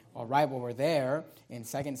right where we're there in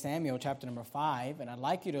 2 Samuel chapter number 5, and I'd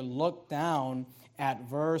like you to look down at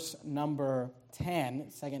verse number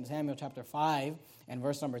 10, 2 Samuel chapter 5 and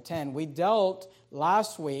verse number 10. We dealt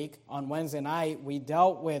last week on Wednesday night, we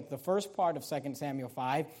dealt with the first part of 2 Samuel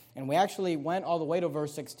 5, and we actually went all the way to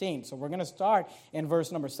verse 16. So we're going to start in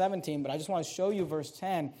verse number 17, but I just want to show you verse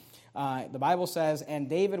 10. The Bible says, "And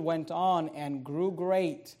David went on and grew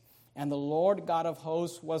great, and the Lord God of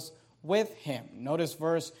hosts was with him." Notice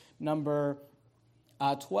verse number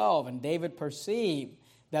 12. "And David perceived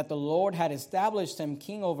that the Lord had established him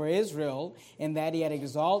king over Israel, and that he had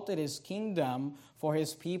exalted his kingdom for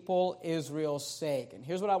his people Israel's sake." And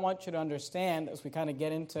here's what I want you to understand as we kind of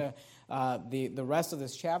get into the rest of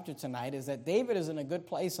this chapter tonight, is that David is in a good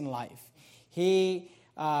place in life. He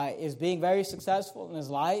is being very successful in his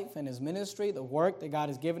life and his ministry, the work that God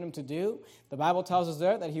has given him to do. The Bible tells us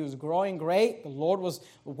there that he was growing great. The Lord was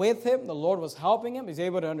with him. The Lord was helping him. He's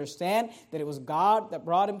able to understand that it was God that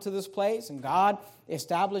brought him to this place, and God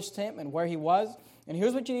established him and where he was. And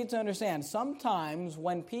here's what you need to understand. Sometimes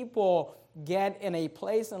when people get in a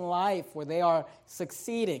place in life where they are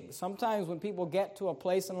succeeding, sometimes when people get to a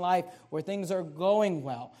place in life where things are going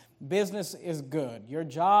well, business is good, your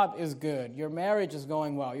job is good, your marriage is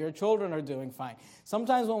going well, your children are doing fine.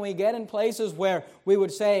 Sometimes when we get in places where we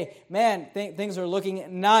would say, man, things are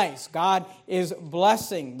looking nice, God is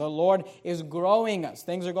blessing, the Lord is growing us,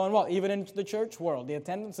 things are going well, even in the church world, the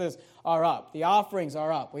attendances are up, the offerings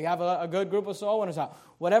are up, we have a good group of soul winners out,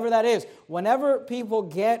 whatever that is. Whenever people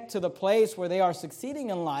get to the place where they are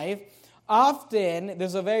succeeding in life, often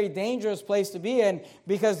there's a very dangerous place to be in,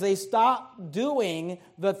 because they stop doing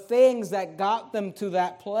the things that got them to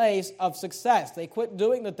that place of success. They quit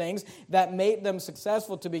doing the things that made them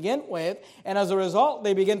successful to begin with, and as a result,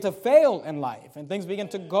 they begin to fail in life, and things begin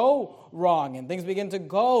to go wrong, and things begin to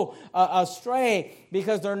go astray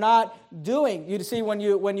because they're not doing. You see, when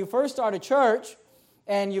you first start a church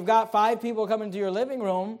and you've got 5 people coming to your living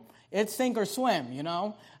room, it's sink or swim, you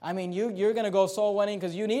know. I mean, you're going to go soul winning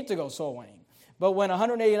because you need to go soul winning. But when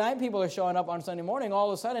 189 people are showing up on Sunday morning, all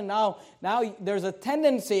of a sudden now there's a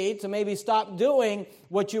tendency to maybe stop doing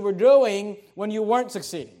what you were doing when you weren't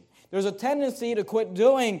succeeding. There's a tendency to quit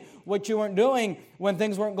doing what you weren't doing when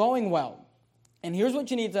things weren't going well. And here's what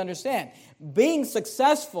you need to understand. Being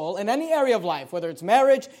successful in any area of life, whether it's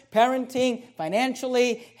marriage, parenting,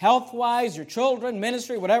 financially, health-wise, your children,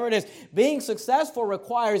 ministry, whatever it is, being successful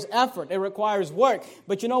requires effort. It requires work.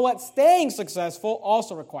 But you know what? Staying successful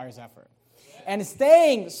also requires effort. And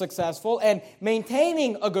staying successful and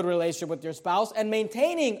maintaining a good relationship with your spouse, and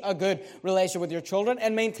maintaining a good relationship with your children,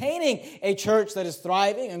 and maintaining a church that is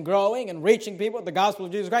thriving and growing and reaching people with the gospel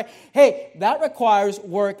of Jesus Christ, hey, that requires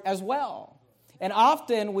work as well. And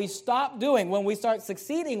often we stop doing. When we start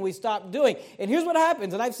succeeding, we stop doing. And here's what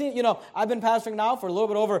happens. And I've seen, I've been pastoring now for a little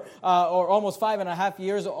bit over, or almost 5.5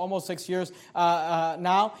 years, almost 6 years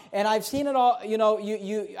now. And I've seen it all,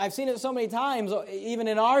 I've seen it so many times, even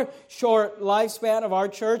in our short lifespan of our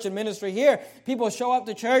church and ministry here. People show up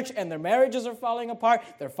to church and their marriages are falling apart.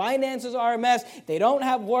 Their finances are a mess. They don't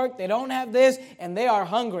have work. They don't have this. And they are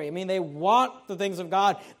hungry. I mean, they want the things of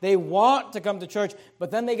God. They want to come to church. But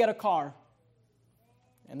then they get a car.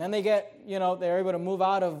 And then they get, they're able to move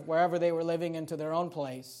out of wherever they were living into their own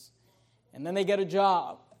place. And then they get a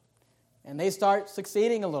job. And they start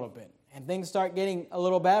succeeding a little bit. And things start getting a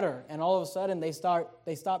little better. And all of a sudden, they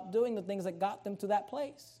stop doing the things that got them to that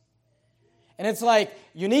place. And it's like,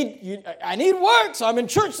 I need work, so I'm in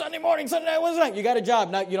church Sunday morning, Sunday night, Wednesday night. You got a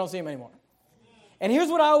job, now you don't see them anymore. And here's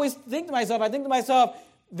what I always think to myself. I think to myself,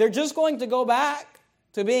 they're just going to go back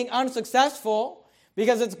to being unsuccessful,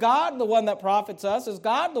 because it's God the one that profits us. It's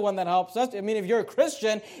God the one that helps us. I mean, if you're a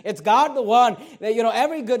Christian, it's God the one that,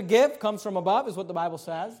 every good gift comes from above, is what the Bible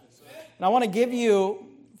says. And I want to give you,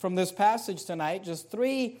 from this passage tonight, just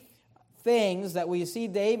 3 things that we see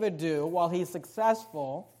David do while he's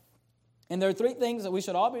successful. And there are 3 things that we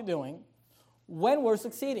should all be doing when we're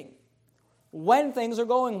succeeding, when things are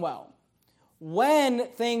going well. When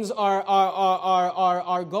things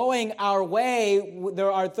are going our way,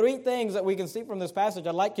 there are 3 things that we can see from this passage.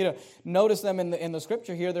 I'd like you to notice them in the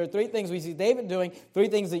scripture here. There are 3 things we see David doing, 3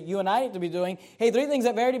 things that you and I need to be doing. Hey, 3 things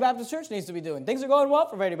that Verity Baptist Church needs to be doing. Things are going well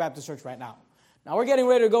for Verity Baptist Church right now. Now, we're getting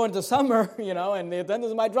ready to go into summer, and the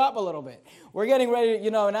attendance might drop a little bit. We're getting ready,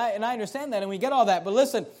 and I understand that, and we get all that. But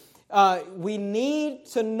listen, we need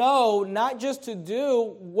to know not just to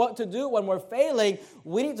do what to do when we're failing,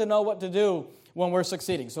 we need to know what to do when we're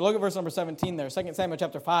succeeding. So look at verse number 17 there, 2 Samuel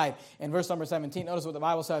chapter 5 and verse number 17. Notice what the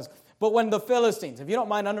Bible says. But when the Philistines, if you don't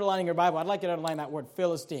mind underlining your Bible, I'd like you to underline that word,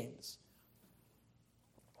 Philistines.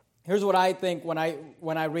 Here's what I think when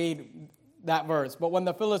I read that verse. But when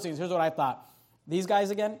the Philistines, here's what I thought. These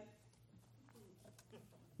guys again? I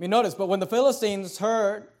mean, notice, but when the Philistines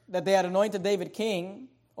heard that they had anointed David king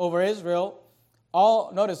over Israel,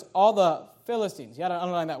 all the Philistines, you got to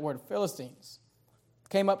underline that word, Philistines,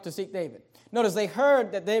 came up to seek David. Notice, they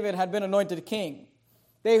heard that David had been anointed king.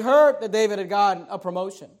 They heard that David had gotten a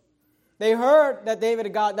promotion. They heard that David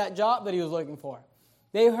had got that job that he was looking for.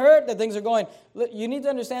 They heard that things are going. You need to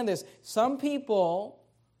understand this. Some people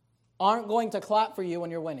aren't going to clap for you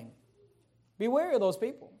when you're winning. Beware of those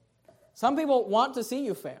people. Some people want to see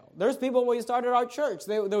you fail. There's people when we started our church.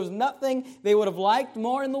 There was nothing they would have liked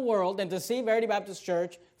more in the world than to see Verity Baptist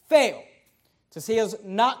Church fail, to see us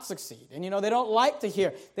not succeed. And they don't like to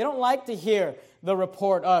hear the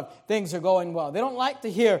report of things are going well. They don't like to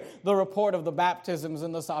hear the report of the baptisms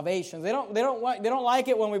and the salvations. They don't like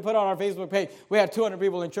it when we put on our Facebook page, we had 200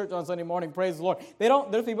 people in church on Sunday morning, praise the Lord.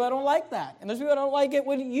 There's people that don't like that. And there's people that don't like it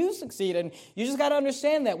when you succeed. And you just got to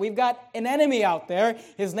understand that. We've got an enemy out there.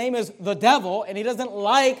 His name is the devil, and he doesn't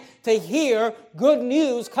like to hear good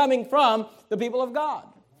news coming from the people of God.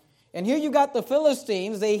 And here you got the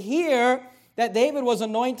Philistines. They hear that David was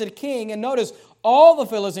anointed king. And notice, all the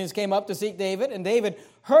Philistines came up to seek David, and David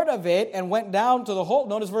heard of it and went down to the hole.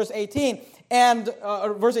 Notice verse 18. And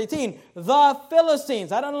verse 18, the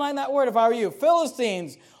Philistines. I'd underline that word if I were you.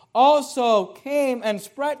 Philistines also came and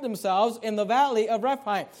spread themselves in the valley of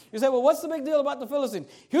Rephaim. You say, well, what's the big deal about the Philistines?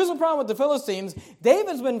 Here's the problem with the Philistines.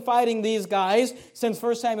 David's been fighting these guys since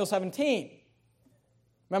 1 Samuel 17.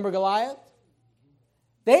 Remember Goliath?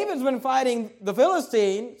 David's been fighting the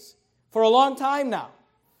Philistines for a long time now.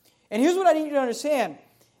 And here's what I need you to understand.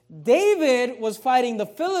 David was fighting the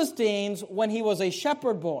Philistines when he was a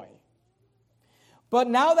shepherd boy. But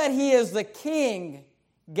now that he is the king,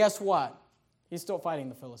 guess what? He's still fighting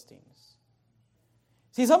the Philistines.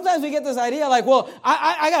 See, sometimes we get this idea like, well,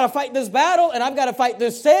 I got to fight this battle, and I've got to fight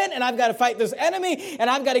this sin, and I've got to fight this enemy, and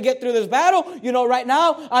I've got to get through this battle. Right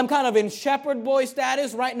now, I'm kind of in shepherd boy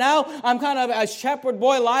status. Right now, I'm kind of a shepherd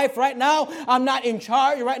boy life. Right now, I'm not in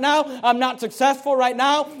charge. Right now, I'm not successful. Right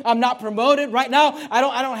now, I'm not promoted. Right now, I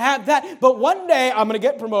don't have that. But one day, I'm going to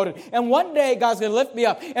get promoted. And one day, God's going to lift me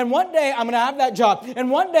up. And one day, I'm going to have that job.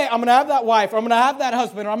 And one day, I'm going to have that wife, or I'm going to have that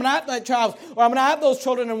husband, or I'm going to have that child, or I'm going to have those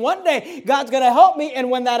children. And one day, God's going to help me. And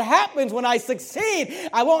when that happens, when I succeed,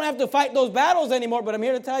 I won't have to fight those battles anymore. But I'm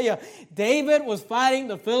here to tell you, David was fighting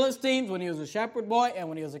the Philistines when he was a shepherd boy, and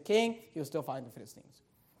when he was a king, he was still fighting the Philistines.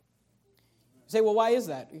 You say, well, why is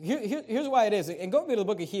that? Here's why it is. And go to the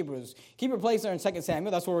book of Hebrews. Keep your place there in 2 Samuel.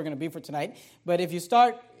 That's where we're going to be for tonight. But if you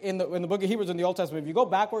start in the book of Hebrews in the Old Testament, if you go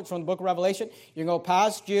backwards from the book of Revelation, you can go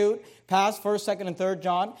past Jude, past 1st, 2nd, and 3rd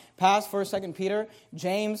John, past 1st, 2nd Peter,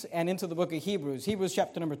 James, and into the book of Hebrews. Hebrews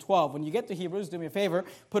chapter number 12. When you get to Hebrews, do me a favor,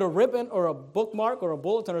 put a ribbon or a bookmark or a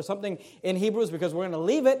bulletin or something in Hebrews, because we're going to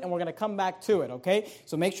leave it and we're going to come back to it, okay?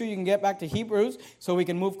 So make sure you can get back to Hebrews so we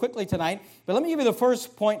can move quickly tonight. But let me give you the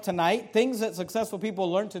first point tonight, things that successful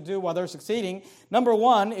people learn to do while they're succeeding. Number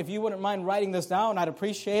one, if you wouldn't mind writing this down, I'd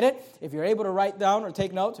appreciate it. If you're able to write down or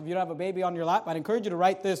take notes, if you don't have a baby on your lap, I'd encourage you to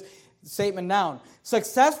write this statement down.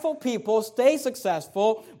 Successful people stay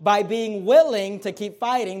successful by being willing to keep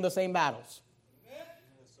fighting the same battles.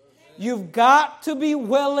 You've got to be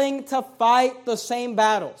willing to fight the same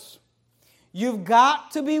battles. You've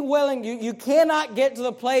got to be willing. You cannot get to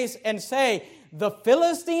the place and say, the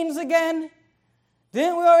Philistines again?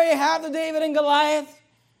 Didn't we already have the David and Goliath?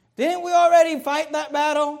 Didn't we already fight that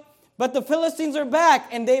battle? But the Philistines are back.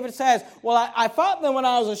 And David says, well, I fought them when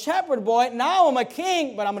I was a shepherd boy. Now I'm a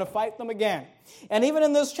king, but I'm going to fight them again. And even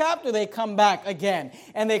in this chapter, they come back again.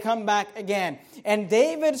 And they come back again. And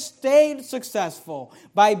David stayed successful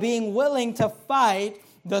by being willing to fight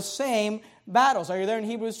the same battles. Are you there in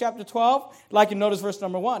Hebrews chapter 12? I'd like you to notice verse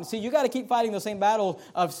number 1. See, you got to keep fighting the same battle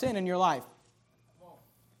of sin in your life.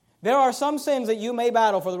 There are some sins that you may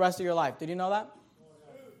battle for the rest of your life. Did you know that?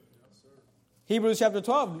 Hebrews chapter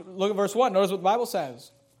 12, look at verse 1. Notice what the Bible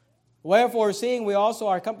says. Wherefore, seeing we also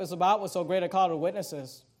are compassed about with so great a cloud of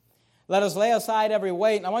witnesses, let us lay aside every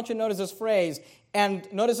weight. And I want you to notice this phrase. And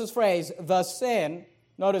notice this phrase, the sin.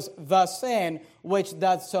 Notice, the sin which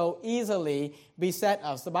doth so easily beset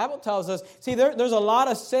us. The Bible tells us, see, there's a lot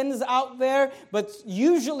of sins out there, but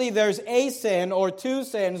usually there's a sin or two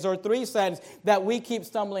sins or three sins that we keep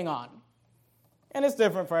stumbling on. And it's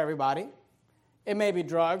different for everybody. It may be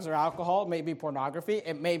drugs or alcohol. It may be pornography.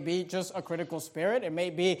 It may be just a critical spirit. It may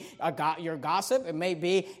be your gossip. It may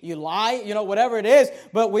be you lie, whatever it is.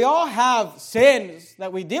 But we all have sins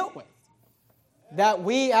that we deal with, that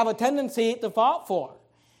we have a tendency to fall for.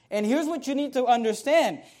 And here's what you need to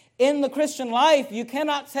understand. in the Christian life, you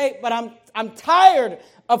cannot say, but I'm tired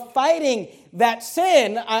of fighting that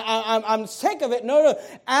sin. I'm sick of it. No.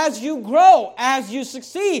 As you grow, as you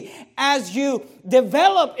succeed, as you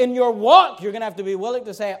develop in your walk, you're going to have to be willing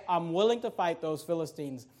to say, I'm willing to fight those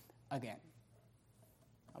Philistines again.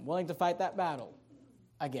 I'm willing to fight that battle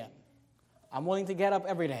again. I'm willing to get up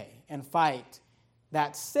every day and fight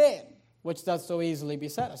that sin, which does so easily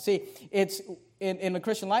beset us. See, it's in the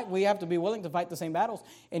Christian life, we have to be willing to fight the same battles,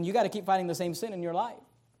 and you got to keep fighting the same sin in your life.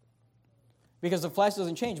 Because the flesh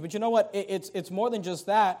doesn't change. But you know what? It's more than just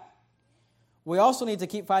that. We also need to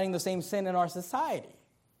keep fighting the same sin in our society.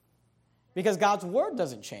 Because God's word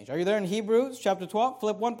doesn't change. Are you there in Hebrews chapter 12?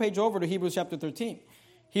 Flip one page over to Hebrews chapter 13.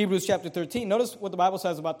 Hebrews chapter 13. Notice what the Bible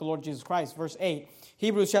says about the Lord Jesus Christ. Verse 8.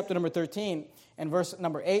 Hebrews chapter number 13 and verse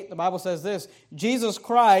number 8. The Bible says this. Jesus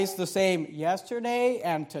Christ the same yesterday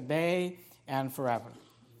and today and forever. You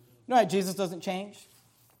know that Jesus doesn't change?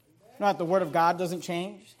 You know that the word of God doesn't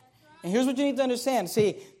change? And here's what you need to understand.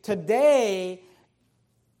 See, today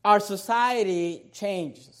our society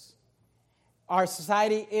changes. Our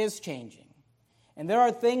society is changing. And there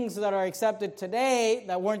are things that are accepted today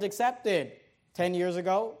that weren't accepted 10 years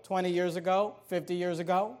ago, 20 years ago, 50 years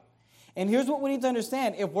ago. And here's what we need to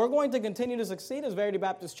understand. If we're going to continue to succeed as Verity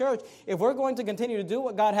Baptist Church, if we're going to continue to do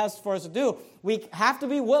what God has for us to do, we have to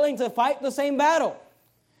be willing to fight the same battle.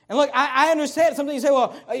 And look, I understand. Something you say,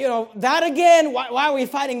 well, that again, why are we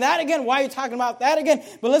fighting that again? Why are you talking about that again?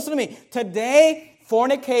 But listen to me. Today,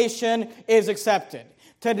 fornication is accepted.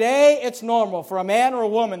 Today, it's normal for a man or a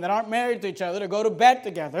woman that aren't married to each other to go to bed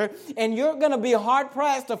together. And you're going to be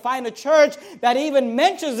hard-pressed to find a church that even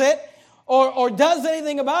mentions it or does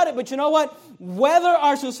anything about it. But you know what? Whether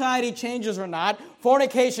our society changes or not,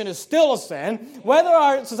 fornication is still a sin. Whether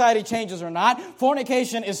our society changes or not,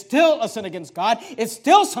 fornication is still a sin against God. It's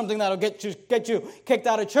still something that'll get you kicked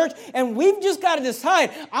out of church. And we've just got to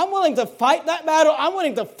decide, I'm willing to fight that battle. I'm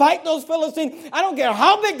willing to fight those Philistines. I don't care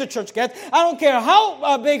how big the church gets. I don't care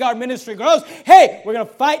how big our ministry grows. Hey, we're going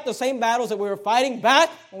to fight the same battles that we were fighting back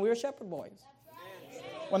when we were shepherd boys.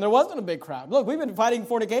 When there wasn't a big crowd. Look, we've been fighting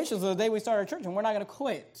fornication since the day we started our church, and we're not going to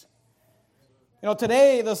quit. You know,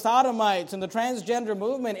 today, the sodomites and the transgender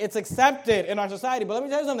movement, it's accepted in our society. But let me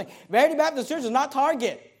tell you something. Verity Baptist Church is not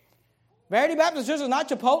Target. Verity Baptist Church is not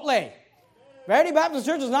Chipotle. Verity Baptist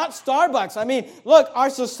Church is not Starbucks. I mean, look, our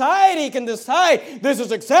society can decide this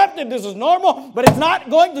is accepted, this is normal, but it's not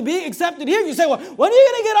going to be accepted here. You say, well, when are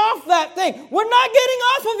you going to get off that thing? We're not getting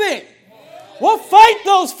off of it. We'll fight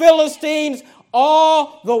those Philistines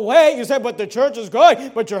all the way. You say, but the church is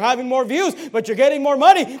good, but you're having more views, but you're getting more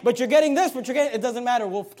money, but you're getting this, but you're getting... It doesn't matter.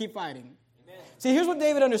 We'll keep fighting. Amen. See, here's what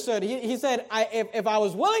David understood. He said, if I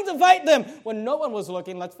was willing to fight them when no one was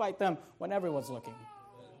looking, let's fight them when everyone's looking.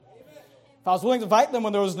 If I was willing to fight them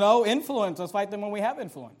when there was no influence, let's fight them when we have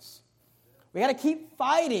influence. We got to keep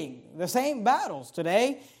fighting the same battles.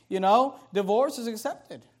 Today, divorce is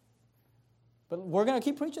accepted. But we're going to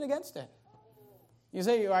keep preaching against it. You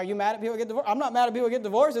say, are you mad at people who get divorced? I'm not mad at people who get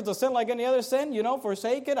divorced. It's a sin like any other sin.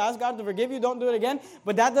 Forsake it. Ask God to forgive you. Don't do it again.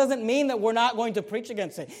 But that doesn't mean that we're not going to preach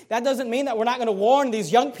against it. That doesn't mean that we're not going to warn these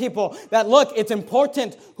young people that, look, it's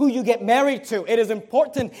important who you get married to. It is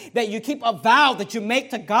important that you keep a vow that you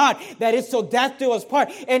make to God that it's till death do us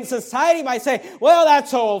part. And society might say, well,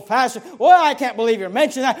 that's so old-fashioned. Well, I can't believe you're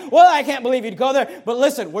mentioning that. Well, I can't believe you'd go there. But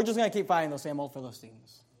listen, we're just going to keep fighting those same old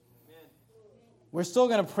Philistines. Amen. We're still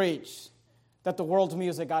going to preach that the world's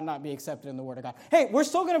music ought not be accepted in the Word of God. Hey, we're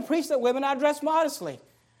still going to preach that women ought to dress modestly,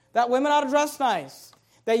 that women ought to dress nice,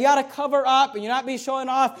 that you ought to cover up and you not be showing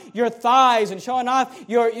off your thighs and showing off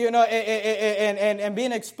your, and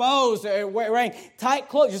being exposed, wearing tight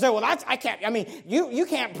clothes. You say, well, you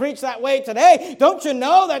can't preach that way today. Don't you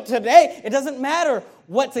know that today, it doesn't matter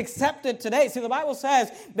what's accepted today. See, the Bible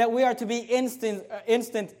says that we are to be instant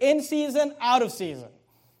in season, out of season.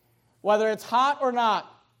 Whether it's hot or not,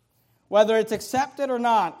 whether it's accepted or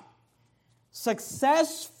not,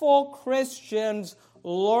 successful Christians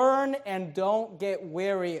learn and don't get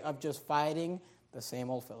weary of just fighting the same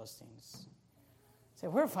old Philistines. Say,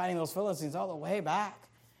 we're fighting those Philistines all the way back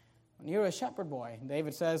when you were a shepherd boy. And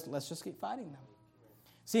David says, let's just keep fighting them.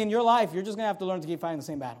 See, in your life, you're just going to have to learn to keep fighting the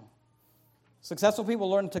same battle. Successful people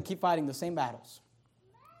learn to keep fighting the same battles.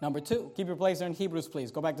 Number 2, keep your place there in Hebrews,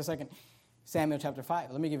 please. Go back to 2 Samuel chapter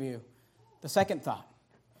 5. Let me give you the second thought.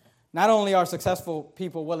 Not only are successful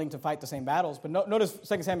people willing to fight the same battles, but notice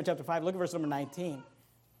 2 Samuel chapter 5, look at verse number 19.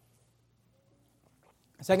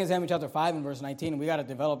 2 Samuel chapter 5 and verse 19, and we got to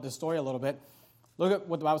develop this story a little bit. Look at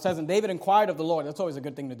what the Bible says. And David inquired of the Lord. That's always a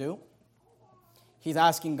good thing to do. He's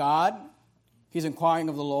asking God. He's inquiring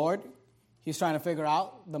of the Lord. He's trying to figure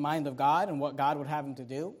out the mind of God and what God would have him to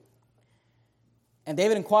do. And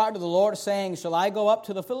David inquired of the Lord, saying, shall I go up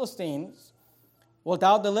to the Philistines? Wilt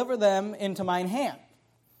thou deliver them into mine hand?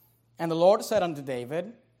 And the Lord said unto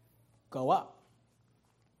David, go up,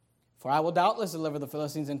 for I will doubtless deliver the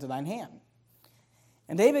Philistines into thine hand.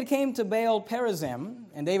 And David came to Baal Perazim,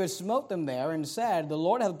 and David smote them there, and said, the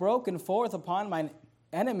Lord hath broken forth upon mine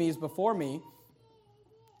enemies before me,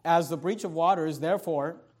 as the breach of waters.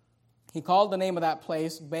 Therefore he called the name of that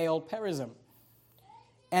place Baal Perazim.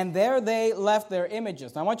 And there they left their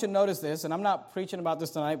images. Now I want you to notice this, and I'm not preaching about this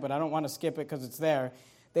tonight, but I don't want to skip it because it's there.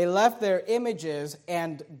 They left their images,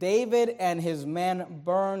 and David and his men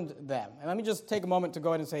burned them. And let me just take a moment to go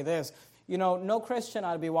ahead and say this. You know, no Christian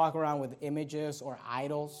ought to be walking around with images or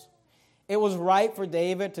idols. It was right for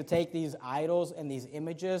David to take these idols and these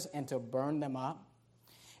images and to burn them up.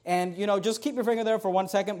 And, you know, just keep your finger there for 1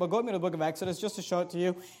 second, but go with me to the book of Exodus just to show it to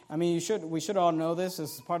you. I mean, we should all know this.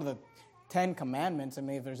 This is part of the 10 commandments. I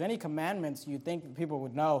mean, if there's any commandments you think people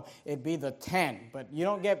would know, it'd be the 10. But you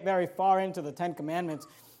don't get very far into the 10 commandments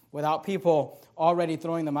without people already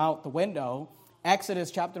throwing them out the window. Exodus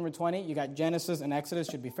chapter number 20, you got Genesis and Exodus,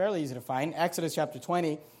 should be fairly easy to find. Exodus chapter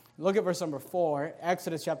 20, look at verse number 4.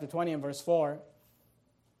 Exodus chapter 20 and verse 4.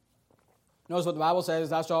 Notice what the Bible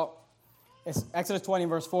says, it's Exodus 20 and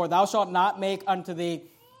verse 4, thou shalt not make unto thee,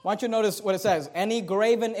 I want you to notice what it says, any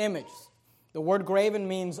graven image. The word graven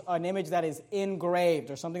means an image that is engraved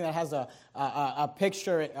or something that has a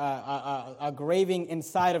picture, a graving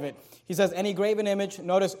inside of it. He says any graven image,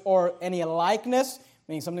 notice, or any likeness,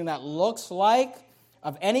 meaning something that looks like,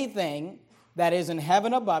 of anything that is in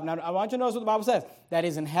heaven above. Now, I want you to notice what the Bible says. That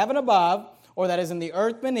is in heaven above, or that is in the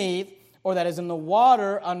earth beneath, or that is in the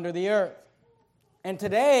water under the earth. And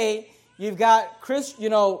today, you've got,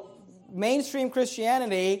 mainstream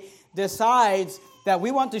Christianity decides that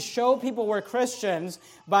we want to show people we're Christians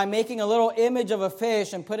by making a little image of a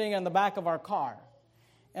fish and putting it in the back of our car.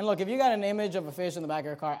 And look, if you got an image of a fish in the back of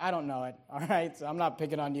your car, I don't know it, all right? So I'm not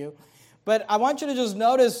picking on you. But I want you to just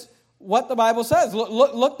notice what the Bible says.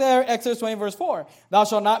 Look there, Exodus 20, verse 4. Thou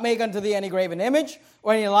shalt not make unto thee any graven image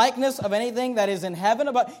or any likeness of anything that is in heaven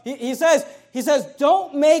above. He says,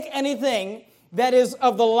 don't make anything that is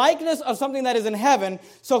of the likeness of something that is in heaven.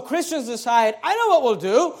 So Christians decide, I know what we'll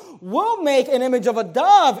do. We'll make an image of a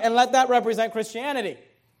dove and let that represent Christianity.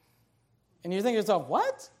 And you think to yourself,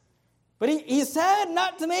 what? But he said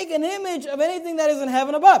not to make an image of anything that is in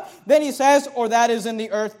heaven above. Then he says, or that is in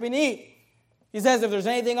the earth beneath. He says, if there's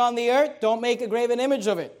anything on the earth, don't make a graven image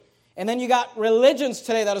of it. And then you got religions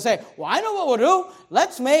today that'll say, well, I know what we'll do.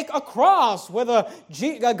 Let's make a cross with a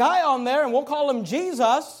guy on there, and we'll call him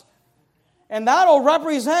Jesus. And that'll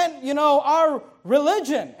represent, our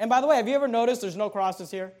religion. And by the way, have you ever noticed there's no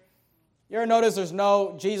crosses here? You ever notice there's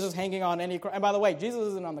no Jesus hanging on any cross? And by the way, Jesus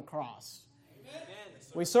isn't on the cross. Amen.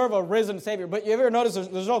 We serve a risen Savior. But you ever notice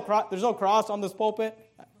there's no cross on this pulpit?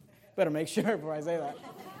 Better make sure before I say that.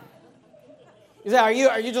 You say, are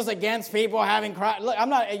you just against people having cross? Look, I'm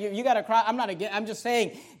not. You got to cross. I'm not against. I'm just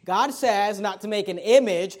saying. God says not to make an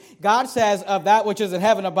image. God says of that which is in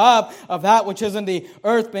heaven above, of that which is in the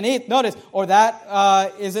earth beneath. Notice, or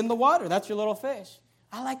that is in the water. That's your little fish.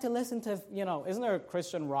 I like to listen to, isn't there a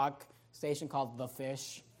Christian rock station called The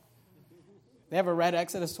Fish? They ever read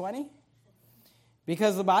Exodus 20?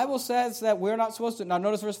 Because the Bible says that we're not supposed to. Now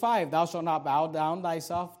notice verse 5. Thou shalt not bow down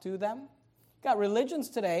thyself to them. Got religions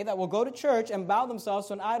today that will go to church and bow themselves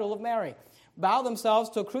to an idol of Mary. Bow themselves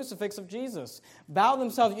to a crucifix of Jesus. Bow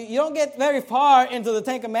themselves. You don't get very far into the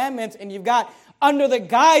 10 Commandments, and you've got, under the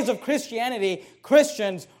guise of Christianity,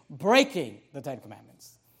 Christians breaking the 10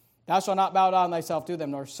 Commandments. Thou shalt not bow down thyself to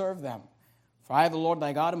them, nor serve them. For I, the Lord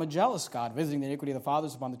thy God, am a jealous God, visiting the iniquity of the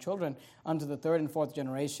fathers upon the children, unto the third and fourth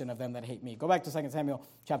generation of them that hate me. Go back to 2 Samuel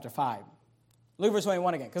chapter 5. Look at verse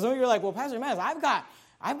 21 again. Because some of you are like, well, Pastor Jimenez, I've got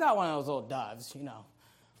one of those little doves, in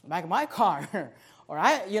the back of my car. Or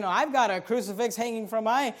I've got a crucifix hanging from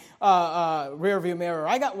my rear view mirror.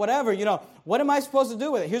 I got whatever, What am I supposed to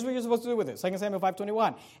do with it? Here's what you're supposed to do with it. 2 Samuel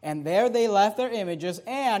 5:21. And there they left their images,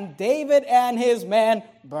 and David and his men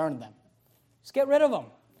burned them. Just get rid of them.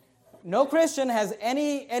 No Christian has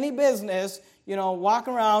any business,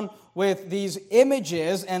 walking around with these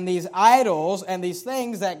images and these idols and these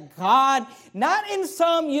things that God, not in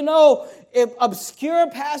some, obscure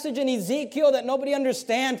passage in Ezekiel that nobody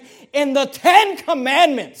understands, in the 10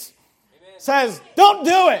 Commandments, Amen, says, don't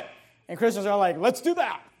do it. And Christians are like, let's do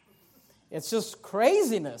that. It's just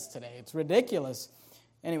craziness today. It's ridiculous.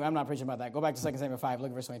 Anyway, I'm not preaching about that. Go back to 2 Samuel 5.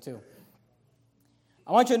 Look at verse 22.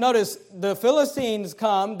 I want you to notice the Philistines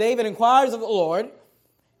come. David inquires of the Lord.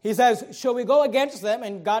 He says, shall we go against them?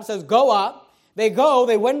 And God says, go up. They go,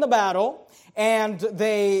 they win the battle, and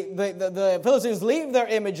the Philistines leave their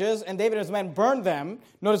images, and David and his men burn them.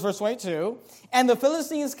 Notice verse 22. And the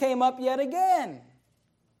Philistines came up yet again.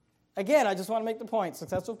 Again, I just want to make the point.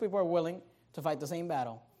 Successful people are willing to fight the same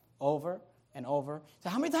battle over and over. So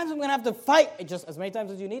how many times am I going to have to fight? Just as many times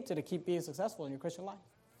as you need to keep being successful in your Christian life.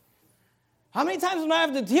 How many times am I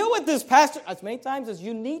have to deal with this, Pastor? As many times as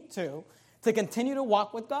you need to continue to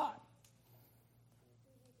walk with God.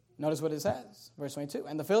 Notice what it says, verse 22.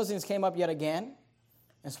 And the Philistines came up yet again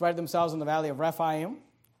and spread themselves in the valley of Rephaim.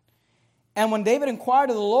 And when David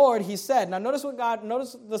inquired of the Lord, he said, now notice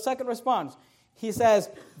the second response. He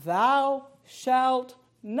says, thou shalt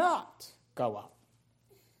not go up.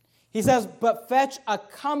 He says, but fetch a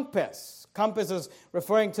compass. Compass is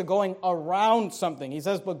referring to going around something. He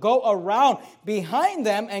says, but go around behind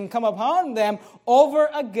them and come upon them over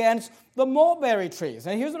against the mulberry trees.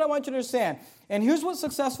 And here's what I want you to understand. And here's what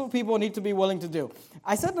successful people need to be willing to do.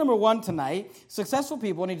 I said number one tonight, successful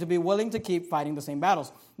people need to be willing to keep fighting the same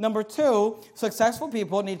battles. Number two, successful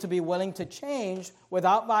people need to be willing to change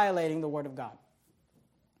without violating the Word of God.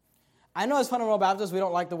 I know as fundamental Baptists, we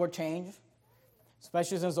don't like the word change.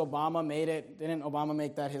 Especially since Obama made it. Didn't Obama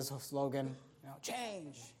make that his slogan?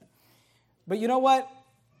 Change. But you know what?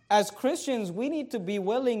 As Christians, we need to be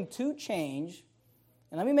willing to change.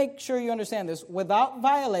 And let me make sure you understand this. Without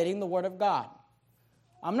violating the Word of God.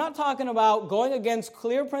 I'm not talking about going against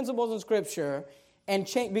clear principles in Scripture and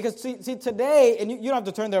change. Because see today, and you don't have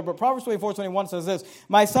to turn there, but Proverbs 24:21 says this,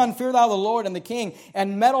 my son, fear thou the Lord and the king,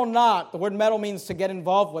 and meddle not. The word meddle means to get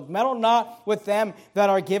involved with. Meddle not with them that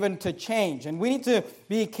are given to change. And we need to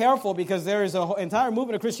be careful because there is an entire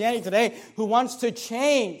movement of Christianity today who wants to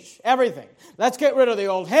change everything. Let's get rid of the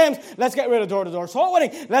old hymns. Let's get rid of door-to-door soul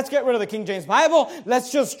winning. Let's get rid of the King James Bible.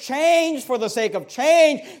 Let's just change for the sake of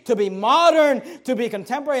change, to be modern, to be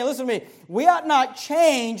contemporary. And listen to me, we ought not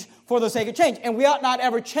change for the sake of change. And we ought not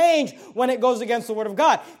ever change when it goes against the Word of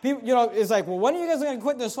God. People, it's like, well, when are you guys going to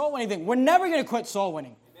quit this soul winning thing? We're never going to quit soul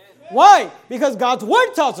winning. Amen. Why? Because God's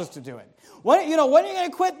Word tells us to do it. When are you going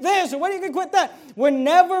to quit this or when are you going to quit that? We're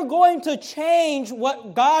never going to change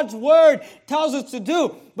what God's Word tells us to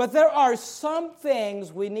do. But there are some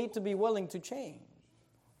things we need to be willing to change.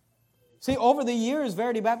 See, over the years,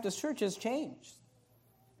 Verity Baptist Church has changed.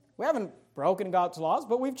 We haven't broken God's laws,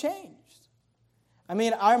 but we've changed. I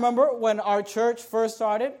mean, I remember when our church first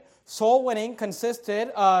started, soul winning consisted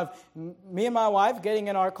of me and my wife getting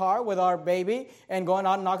in our car with our baby and going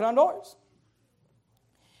out and knocking on doors.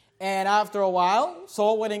 And after a while,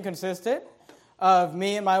 soul winning consisted of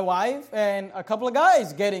me and my wife and a couple of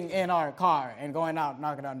guys getting in our car and going out and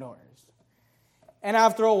knocking on doors. And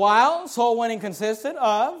after a while, soul winning consisted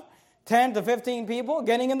of 10 to 15 people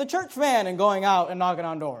getting in the church van and going out and knocking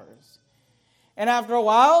on doors. And after a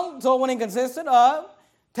while, soul winning consisted of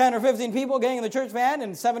 10 or 15 people getting in the church van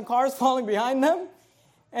and 7 cars falling behind them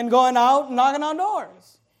and going out and knocking on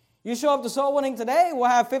doors. You show up to soul winning today, we'll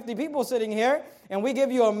have 50 people sitting here, and we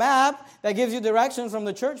give you a map that gives you directions from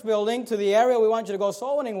the church building to the area we want you to go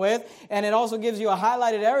soul winning with, and it also gives you a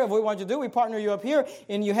highlighted area of what we want you to do. We partner you up here,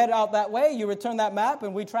 and you head out that way, you return that map,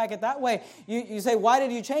 and we track it that way. You say, why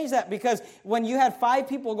did you change that? Because when you had 5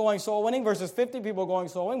 people going soul winning versus 50 people going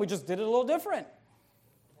soul winning, we just did it a little different.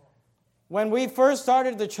 When we first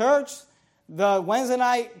started the church, the Wednesday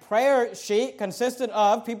night prayer sheet consisted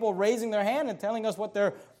of people raising their hand and telling us what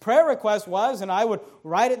their prayer request was, and I would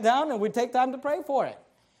write it down and we'd take time to pray for it.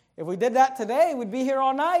 If we did that today, we'd be here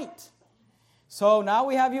all night. So now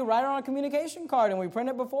we have you write it on a communication card and we print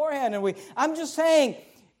it beforehand. I'm just saying,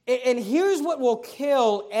 and here's what will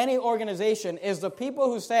kill any organization is the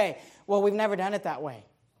people who say, well, we've never done it that way.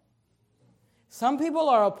 Some people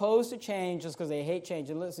are opposed to change just because they hate change.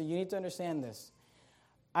 And listen, you need to understand this.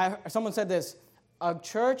 Someone said this,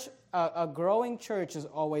 a growing church is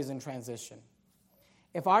always in transition.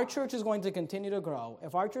 If our church is going to continue to grow,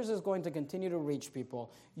 if our church is going to continue to reach people,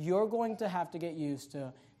 you're going to have to get used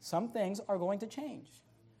to some things are going to change.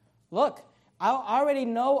 Look, I already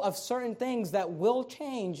know of certain things that will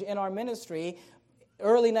change in our ministry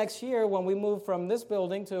early next year when we move from this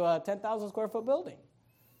building to a 10,000 square foot building.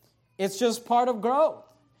 It's just part of growth.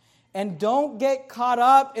 And don't get caught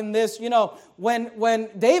up in this, when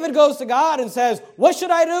David goes to God and says, what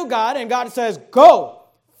should I do, God? And God says, go,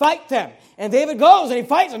 fight them. And David goes and he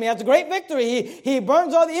fights them. He has a great victory. He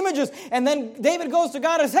burns all the images. And then David goes to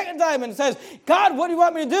God a second time and says, God, what do you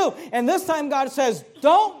want me to do? And this time God says,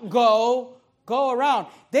 don't go around.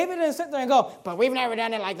 David didn't sit there and go, but we've never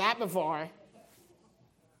done it like that before.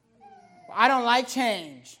 I don't like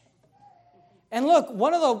change. And look,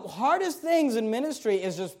 one of the hardest things in ministry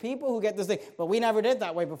is just people who get this thing, but we never did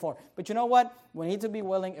that way before. But you know what? We need to be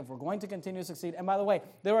willing if we're going to continue to succeed. And by the way,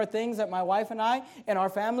 there are things that my wife and I and our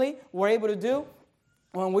family were able to do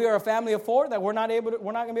when we are a family of 4 that we're not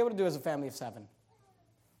going to be able to do as a family of 7.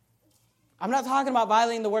 I'm not talking about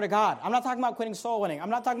violating the Word of God. I'm not talking about quitting soul winning. I'm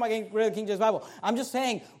not talking about getting rid of the King James Bible. I'm just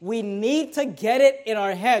saying we need to get it in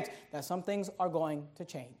our heads that some things are going to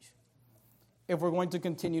change if we're going to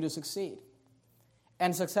continue to succeed.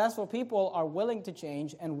 And successful people are willing to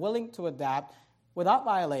change and willing to adapt without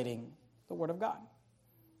violating the Word of God.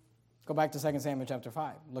 Go back to 2 Samuel chapter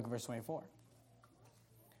 5. Look at verse 24.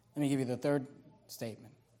 Let me give you the third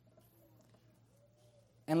statement.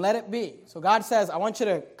 And let it be. So God says, I want you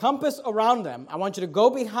to compass around them. I want you to go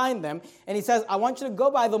behind them. And he says, I want you to go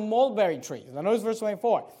by the mulberry trees. Now notice verse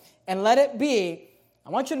 24. And let it be. I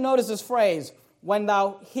want you to notice this phrase, when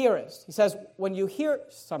thou hearest. He says, when you hear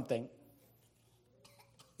something.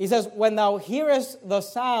 He says, when thou hearest the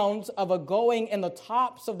sounds of a going in the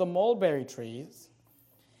tops of the mulberry trees,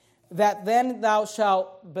 that then thou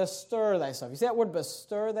shalt bestir thyself. You see that word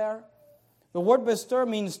bestir there? The word bestir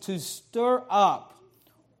means to stir up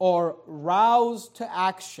or rouse to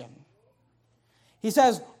action. He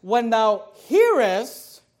says, when thou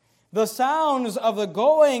hearest the sounds of the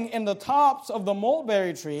going in the tops of the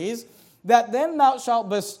mulberry trees, that then thou shalt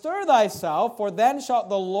bestir thyself, for then shall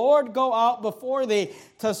the Lord go out before thee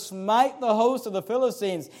to smite the host of the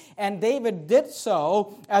Philistines. And David did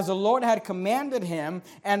so as the Lord had commanded him,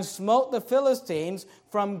 and smote the Philistines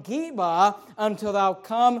from Geba until thou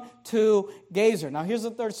come to Gazer. Now here's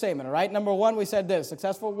the third statement, all right? Number 1, we said this: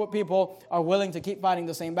 successful people are willing to keep fighting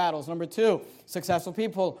the same battles. Number 2, successful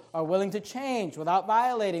people are willing to change without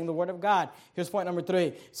violating the Word of God. Here's point number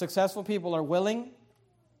 3. Successful people are willing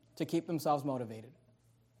to keep themselves motivated.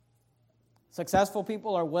 Successful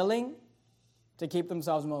people are willing to keep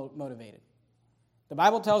themselves motivated. The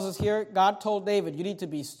Bible tells us here, God told David, you need to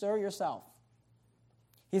bestir yourself.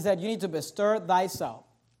 He said, you need to bestir thyself.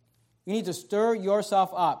 You need to stir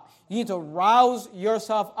yourself up. You need to rouse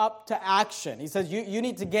yourself up to action. He says, you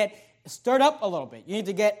need to get stirred up a little bit. You need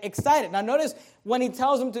to get excited. Now notice when he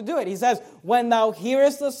tells him to do it, he says, when thou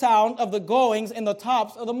hearest the sound of the goings in the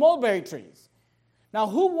tops of the mulberry trees. Now,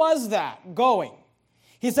 who was that going?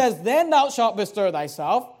 He says, then thou shalt bestir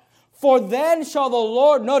thyself, for then shall the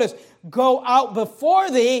Lord, notice, go out before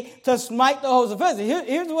thee to smite the host of Philistines.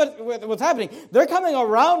 Here's what's happening. They're coming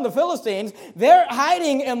around the Philistines. They're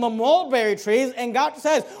hiding in the mulberry trees. And God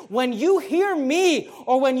says, when you hear me,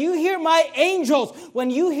 or when you hear my angels, when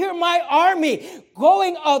you hear my army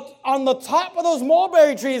going up on the top of those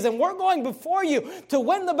mulberry trees, and we're going before you to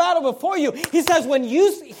win the battle before you, he says, when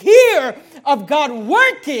you hear of God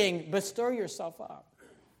working, bestir yourself up.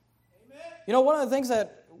 Amen. You know, one of the things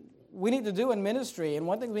that we need to do in ministry, and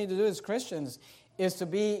one thing we need to do as Christians, is to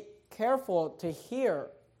be careful to hear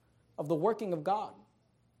of the working of God.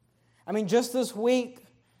 I mean, just this week,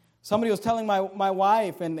 somebody was telling my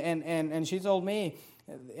wife, and she told me,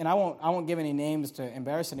 and I won't give any names to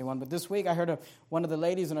embarrass anyone, but this week I heard of one of the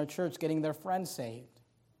ladies in our church getting their friend saved.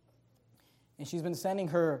 And she's been sending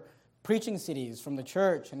her preaching CDs from the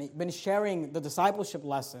church, and been sharing the discipleship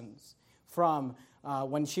lessons from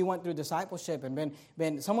when she went through discipleship, and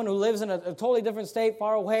been someone who lives in a totally different state,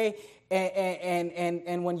 far away,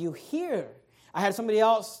 and when you hear, I had somebody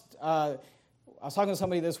else, I was talking to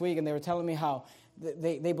somebody this week, and they were telling me how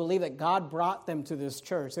they believe that God brought them to this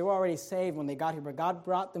church. They were already saved when they got here, but God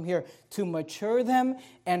brought them here to mature them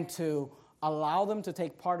and to allow them to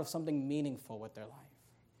take part of something meaningful with their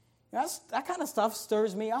life. That kind of stuff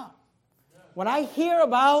stirs me up. When I hear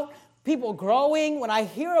about people growing, when I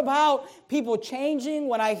hear about people changing,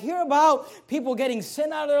 when I hear about people getting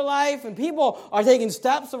sin out of their life, and people are taking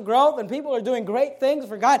steps of growth, and people are doing great things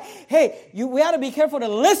for God, hey, we ought to be careful to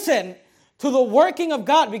listen to the working of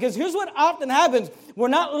God, because here's what often happens. We're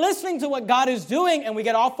not listening to what God is doing, and we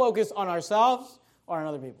get all focused on ourselves or on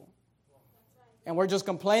other people. And we're just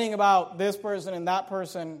complaining about this person and that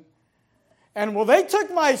person. And, well, they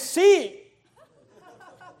took my seat.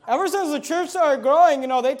 Ever since the church started growing,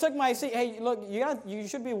 they took my seat. Hey, look, you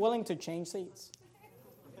should be willing to change seats.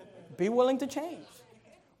 Be willing to change.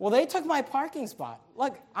 Well, they took my parking spot.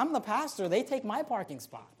 Look, I'm the pastor. They take my parking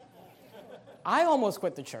spot. I almost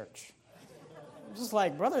quit the church. I'm just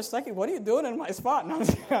like, Brother Stuckey, what are you doing in my spot? No, I'm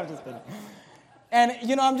just kidding.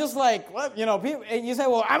 And, I'm just like, what? People, you say,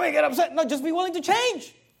 well, I'm going to get upset. No, just be willing to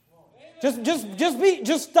change.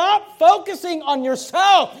 Just stop focusing on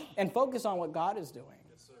yourself and focus on what God is doing.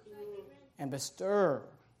 And bestir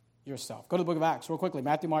yourself. Go to the book of Acts real quickly.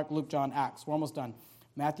 Matthew, Mark, Luke, John, Acts. We're almost done.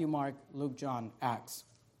 Matthew, Mark, Luke, John, Acts.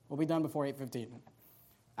 We'll be done before 8:15.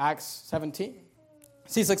 Acts 17.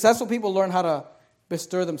 See, successful people learn how to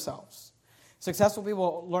bestir themselves. Successful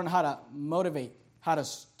people learn how to motivate, how to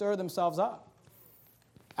stir themselves up.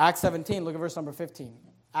 Acts 17, look at verse number 15.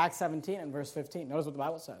 Acts 17 and verse 15. Notice what the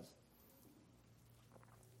Bible says.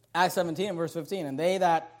 Acts 17 and verse 15. And they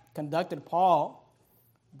that conducted Paul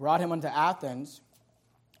brought him unto Athens,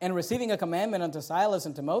 and receiving a commandment unto Silas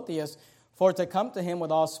and Timotheus for to come to him with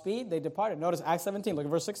all speed, they departed. Notice Acts 17, look at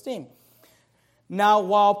verse 16. Now,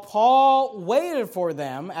 while Paul waited for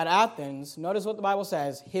them at Athens, notice what the Bible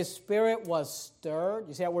says. His spirit was stirred.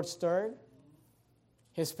 You see that word stirred?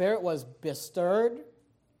 His spirit was bestirred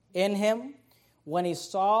in him when he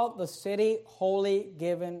saw the city wholly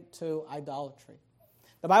given to idolatry.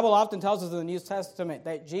 The Bible often tells us in the New Testament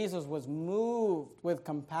that Jesus was moved with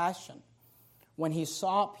compassion when he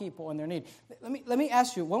saw people in their need. Let me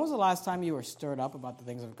ask you, when was the last time you were stirred up about the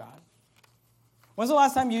things of God? When's the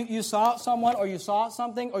last time you saw someone or you saw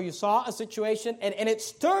something or you saw a situation and it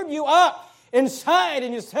stirred you up inside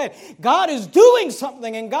and you said, God is doing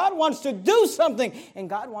something and God wants to do something and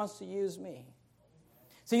God wants to use me?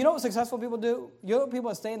 See, you know what successful people do? You know what people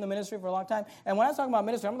that stay in the ministry for a long time? And when I talk about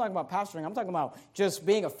ministry, I'm not talking about pastoring. I'm talking about just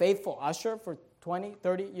being a faithful usher for 20,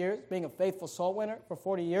 30 years, being a faithful soul winner for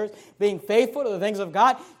 40 years, being faithful to the things of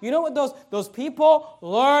God. You know what those people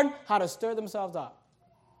learn how to stir themselves up.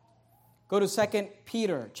 Go to 2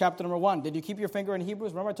 Peter, chapter number 1. Did you keep your finger in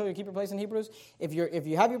Hebrews? Remember I told you to keep your place in Hebrews? If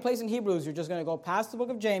you have your place in Hebrews, you're just going to go past the book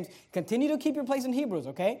of James. Continue to keep your place in Hebrews,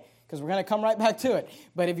 okay? Because we're going to come right back to it.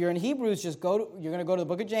 But if you're in Hebrews, you're going to go to the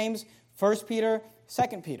book of James, 1 Peter,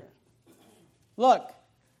 2 Peter. Look,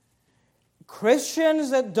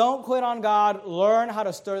 Christians that don't quit on God learn how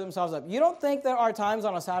to stir themselves up. You don't think there are times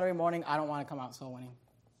on a Saturday morning I don't want to come out soul winning?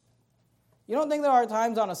 You don't think there are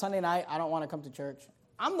times on a Sunday night I don't want to come to church?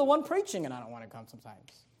 I'm the one preaching and I don't want to come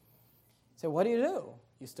sometimes. So what do?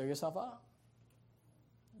 You stir yourself up.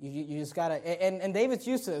 You just got to, and David's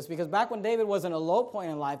used to this because back when David was in a low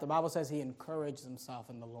point in life, the Bible says he encouraged himself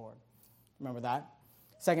in the Lord. Remember that?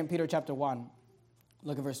 2 Peter chapter 1,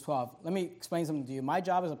 look at verse 12. Let me explain something to you. My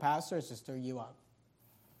job as a pastor is to stir you up.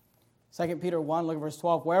 2 Peter 1, look at verse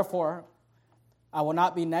 12. Wherefore, I will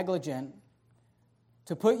not be negligent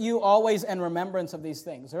to put you always in remembrance of these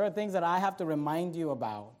things. There are things that I have to remind you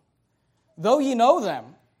about. Though ye know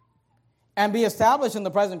them, and be established in the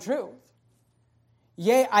present truth.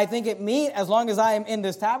 Yea, I think it meet, as long as I am in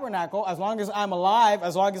this tabernacle, as long as I'm alive,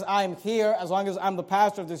 as long as I'm here, as long as I'm the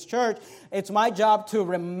pastor of this church, it's my job to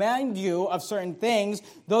remind you of certain things,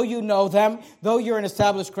 though you know them, though you're an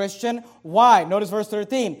established Christian. Why? Notice verse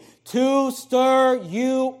 13. To stir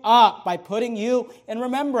you up by putting you in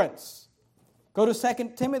remembrance. Go to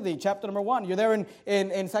 2 Timothy, chapter number 1. You're there in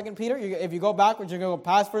 2 Peter. If you go backwards, you're going to go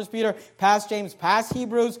past 1 Peter, past James, past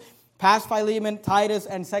Hebrews, past Philemon, Titus,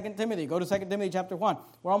 and 2 Timothy. Go to 2 Timothy, chapter 1.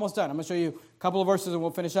 We're almost done. I'm going to show you a couple of verses and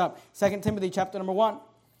we'll finish up. 2 Timothy, chapter number 1.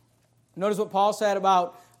 Notice what Paul said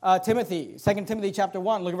about Timothy. 2 Timothy, chapter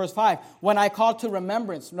 1. Look at verse 5. When I call to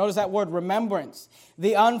remembrance. Notice that word, remembrance.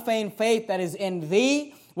 The unfeigned faith that is in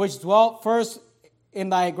thee, which dwelt first in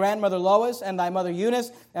thy grandmother Lois and thy mother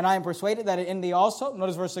Eunice, and I am persuaded that in thee also.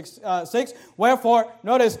 Notice verse 6. Wherefore,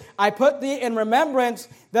 notice, I put thee in remembrance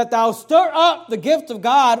that thou stir up the gift of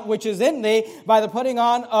God which is in thee by the putting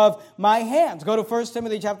on of my hands. Go to 1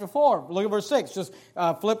 Timothy chapter 4. Look at verse 6. Just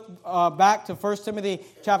flip back to 1 Timothy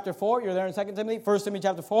chapter 4. You're there in 2 Timothy. 1 Timothy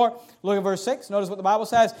chapter 4. Look at verse 6. Notice what the Bible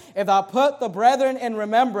says. If thou put the brethren in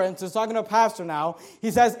remembrance, it's talking to a pastor now.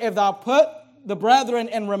 He says, if thou put the brethren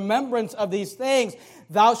in remembrance of these things,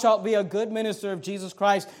 thou shalt be a good minister of Jesus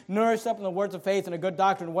Christ, nourished up in the words of faith and a good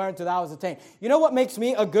doctrine whereunto thou hast attained. You know what makes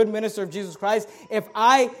me a good minister of Jesus Christ? If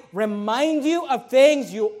I remind you of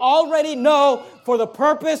things you already know for the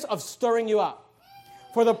purpose of stirring you up,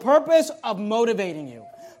 for the purpose of motivating you,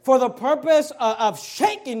 for the purpose of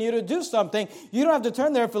shaking you to do something. You don't have to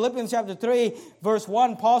turn there. Philippians chapter 3, verse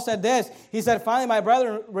 1, Paul said this. He said, finally, my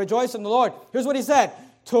brethren, rejoice in the Lord. Here's what he said.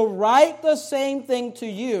 To write the same thing to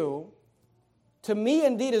you, to me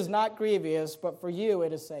indeed is not grievous, but for you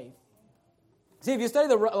it is safe. See, if you study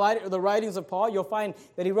the writings of Paul, you'll find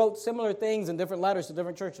that he wrote similar things in different letters to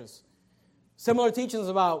different churches. Similar teachings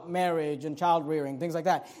about marriage and child rearing, things like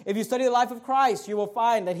that. If you study the life of Christ, you will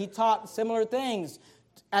find that he taught similar things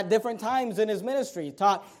at different times in his ministry. He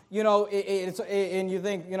taught, and you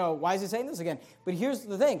think, why is he saying this again? But here's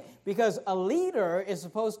the thing, because a leader is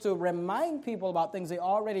supposed to remind people about things they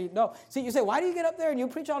already know. See, you say, why do you get up there and you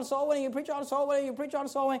preach on soul winning, you preach on soul winning, you preach on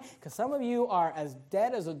soul winning? Because some of you are as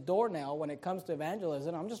dead as a doornail when it comes to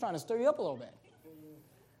evangelism. I'm just trying to stir you up a little bit.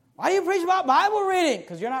 Why do you preach about Bible reading?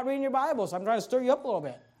 Because you're not reading your Bible, so I'm trying to stir you up a little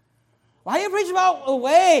bit. Why are you preaching about the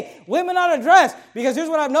way women are dressed? Because here's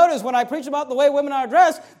what I've noticed. When I preach about the way women are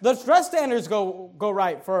dressed, the dress standards go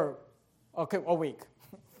right for a week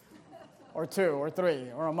or 2 or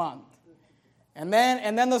 3 or a month. And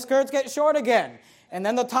then the skirts get short again. And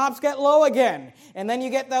then the tops get low again. And then you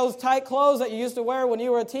get those tight clothes that you used to wear when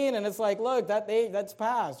you were a teen. And it's like, look, that's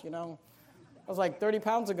past, That was like 30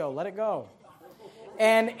 pounds ago. Let it go.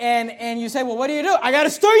 And you say, well, what do? I got to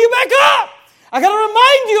stir you back up. I got to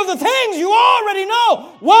remind you of the things you already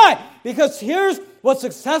know. Why? Because here's what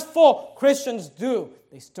successful Christians do.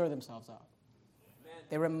 They stir themselves up.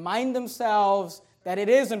 They remind themselves that it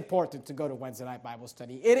is important to go to Wednesday night Bible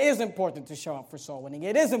study. It is important to show up for soul winning.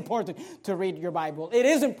 It is important to read your Bible. It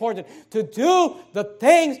is important to do the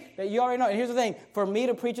things that you already know. And here's the thing. For me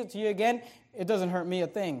to preach it to you again, it doesn't hurt me a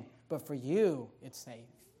thing. But for you, it's safe.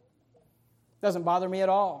 It doesn't bother me at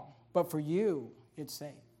all. But for you, it's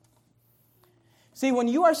safe. See, when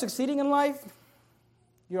you are succeeding in life,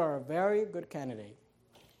 you are a very good candidate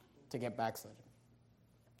to get backslidden.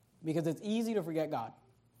 Because it's easy to forget God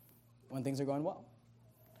when things are going well.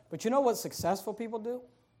 But you know what successful people do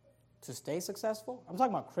to stay successful? I'm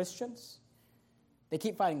talking about Christians. They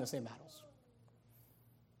keep fighting the same battles.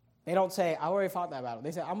 They don't say, I already fought that battle.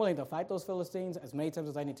 They say, I'm willing to fight those Philistines as many times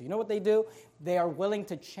as I need to. You know what they do? They are willing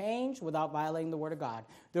to change without violating the Word of God.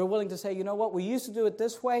 They're willing to say, you know what? We used to do it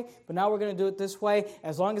this way, but now we're going to do it this way.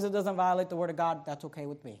 As long as it doesn't violate the Word of God, that's okay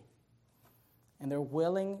with me. And they're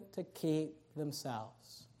willing to keep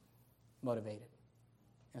themselves motivated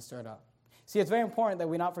and stirred up. See, it's very important that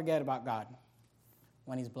we not forget about God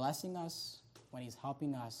when He's blessing us, when He's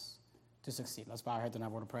helping us to succeed. Let's bow our heads and have a word of prayer.